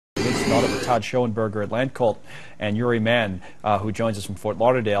about it with Todd Schoenberger at Land Colt and Uri Man, who joins us from Fort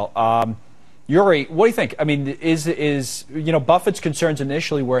Lauderdale. Uri, what do you think? I mean, is Buffett's concerns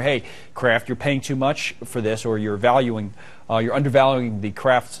initially were, hey, Kraft, you're paying too much for this, or you're undervaluing the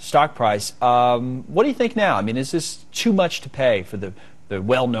Kraft stock price. What do you think now? I mean, is this too much to pay for the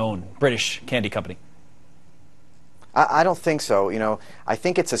well-known British candy company? I don't think so. I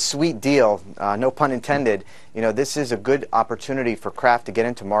think it's a sweet deal, no pun intended. This is a good opportunity for Kraft to get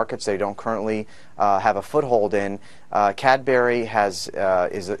into markets they don't currently have a foothold in. Cadbury is a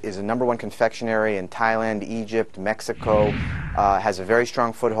 #1 confectionery in Thailand, Egypt, Mexico, has a very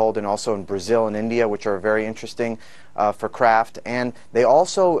strong foothold, and also in Brazil and India, which are very interesting for Kraft. And they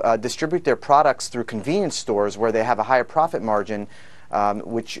also distribute their products through convenience stores where they have a higher profit margin,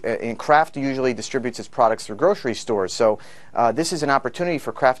 which in Kraft usually distributes its products through grocery stores. So this is an opportunity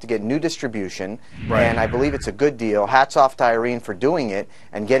for Kraft to get new distribution, right, and I believe it's a good deal. Hats off to Irene for doing it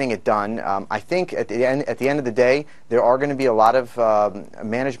and getting it done. I think at the end of the day, there are going to be a lot of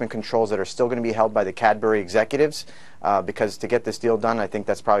management controls that are still going to be held by the Cadbury executives, because to get this deal done, I think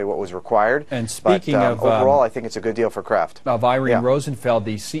that's probably what was required. And speaking of overall, I think it's a good deal for Kraft. Of Irene Rosenfeld,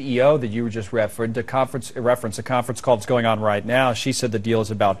 the CEO that you were just referenced, a conference call that's going on right now. She said the deal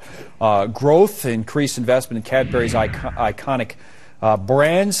is about growth, increased investment in Cadbury's iconic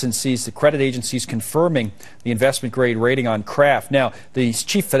brands, and sees the credit agencies confirming the investment grade rating on Kraft. Now, the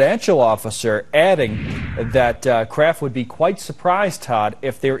chief financial officer adding that Kraft would be quite surprised, Todd,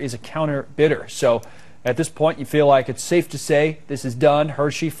 if there is a counter bidder. So at this point, you feel like it's safe to say this is done?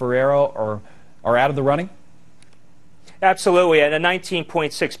 Hershey, Ferrero are out of the running? Absolutely. At a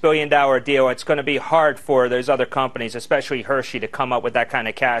 $19.6 billion deal, it's going to be hard for those other companies, especially Hershey, to come up with that kind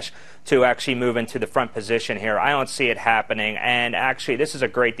of cash to actually move into the front position here. I don't see it happening. And actually, this is a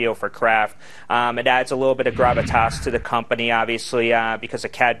great deal for Kraft. It adds a little bit of gravitas to the company, obviously, because the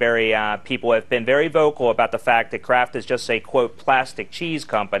Cadbury people have been very vocal about the fact that Kraft is just a, quote, plastic cheese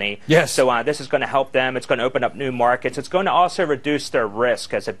company. Yes. So this is going to help them. It's going to open up new markets. It's going to also reduce their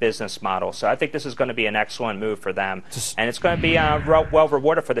risk as a business model. So I think this is going to be an excellent move for them. And it's going to be well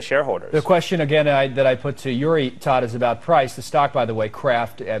rewarded for the shareholders. The question, again, that I put to Uri, Todd, is about price. The stock, by the way,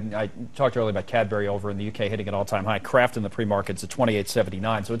 Kraft, and I talked earlier about Cadbury over in the UK hitting an all-time high. Kraft in the pre-market's at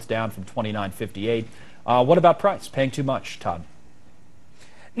 $28.79, so it's down from $29.58. What about price? Paying too much, Todd?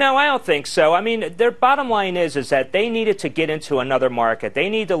 No, I don't think so. I mean, their bottom line is that they needed to get into another market. They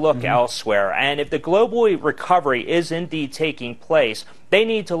need to look elsewhere. And if the global recovery is indeed taking place, they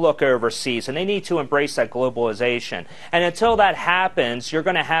need to look overseas, and they need to embrace that globalization. And until that happens, you're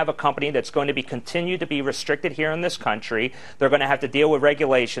going to have a company that's going to be continued to be restricted here in this country. They're going to have to deal with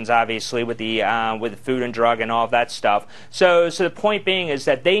regulations, obviously, with the food and drug and all of that stuff. So the point being is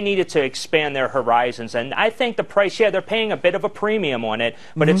that they needed to expand their horizons. And I think the price, yeah, they're paying a bit of a premium on it,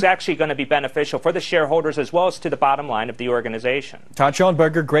 but it's actually going to be beneficial for the shareholders as well as to the bottom line of the organization. Todd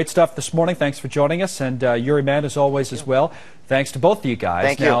Schoenberger, great stuff this morning. Thanks for joining us. And Uri Man, as always, as well. Thanks to both of you guys.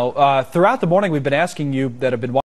 Thank you. Now, throughout the morning, we've been asking you that have been watching